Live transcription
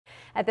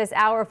At this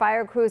hour,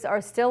 fire crews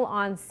are still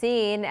on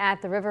scene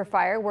at the river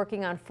fire,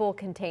 working on full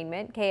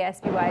containment.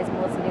 KSBY's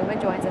Melissa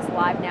Newman joins us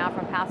live now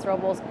from Paso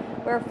Robles,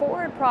 where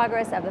forward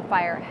progress of the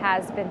fire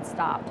has been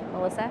stopped.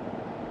 Melissa?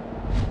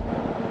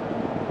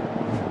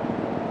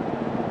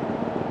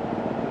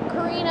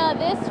 Karina,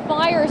 this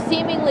fire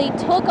seemingly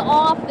took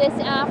off this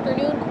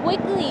afternoon,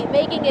 quickly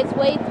making its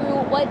way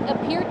through what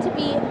appeared to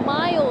be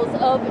miles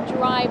of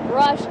dry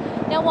brush.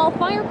 Now, while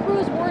fire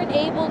crews weren't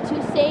able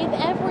to save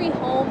every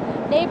home,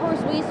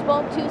 neighbors we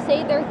spoke to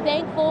say they're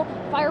thankful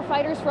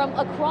firefighters from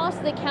across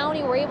the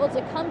county were able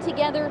to come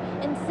together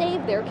and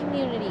save their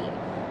community.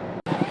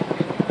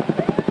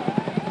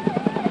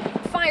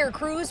 Fire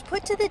crews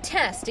put to the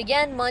test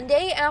again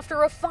Monday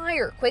after a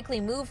fire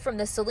quickly moved from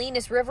the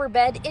Salinas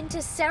riverbed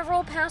into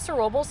several Paso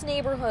Robles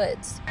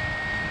neighborhoods.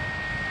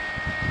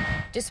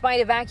 Despite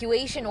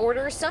evacuation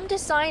orders, some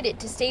decided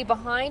to stay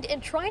behind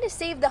and try to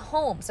save the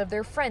homes of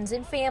their friends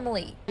and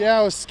family. Yeah,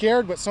 I was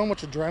scared, but so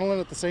much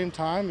adrenaline at the same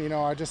time. You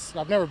know,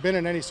 I've never been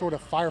in any sort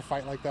of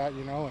firefight like that,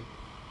 you know. And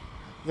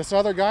this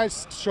other guy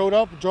showed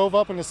up, drove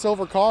up in a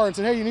silver car and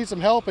said, "Hey, you need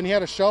some help?" And he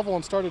had a shovel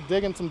and started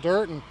digging some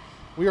dirt, and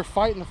we were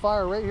fighting the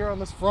fire right here on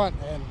this front,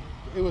 and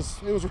it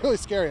was really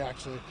scary,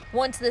 actually.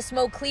 Once the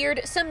smoke cleared,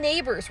 some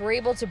neighbors were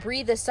able to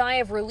breathe a sigh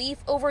of relief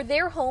over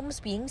their homes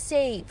being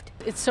saved.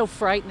 It's so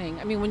frightening.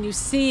 I mean, when you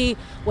see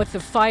what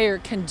the fire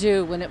can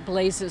do when it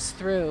blazes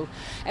through.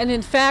 And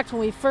in fact,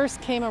 when we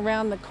first came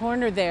around the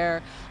corner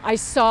there, I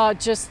saw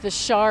just the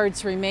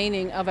shards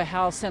remaining of a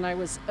house, and I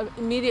was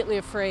immediately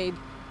afraid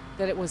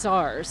that it was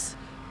ours.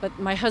 But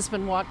my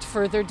husband walked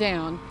further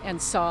down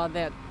and saw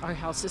that our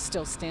house is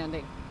still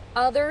standing.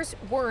 Others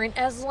weren't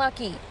as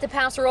lucky. The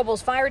Paso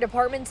Robles Fire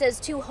Department says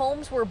 2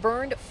 homes were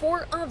burned,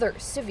 4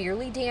 others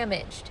severely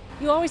damaged.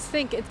 You always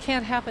think it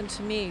can't happen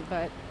to me,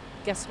 but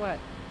guess what?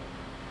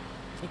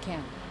 It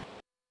can.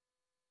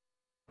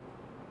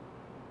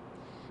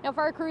 Now,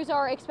 fire crews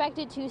are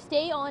expected to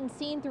stay on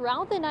scene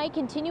throughout the night,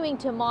 continuing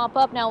to mop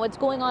up. Now, what's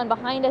going on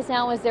behind us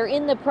now is they're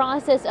in the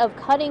process of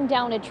cutting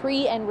down a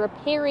tree and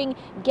repairing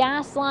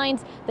gas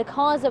lines. The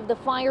cause of the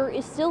fire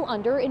is still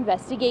under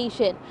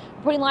investigation.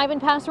 Reporting live in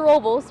Paso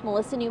Robles,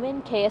 Melissa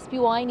Newman,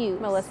 KSBY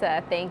News.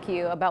 Melissa, thank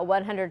you. About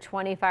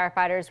 120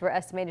 firefighters were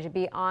estimated to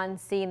be on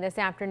scene this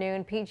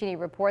afternoon. PG&E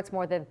reports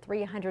more than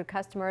 300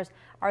 customers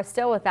are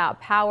still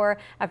without power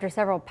after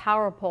several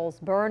power poles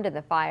burned in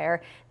the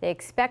fire. They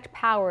expect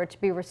power to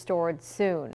be restored soon.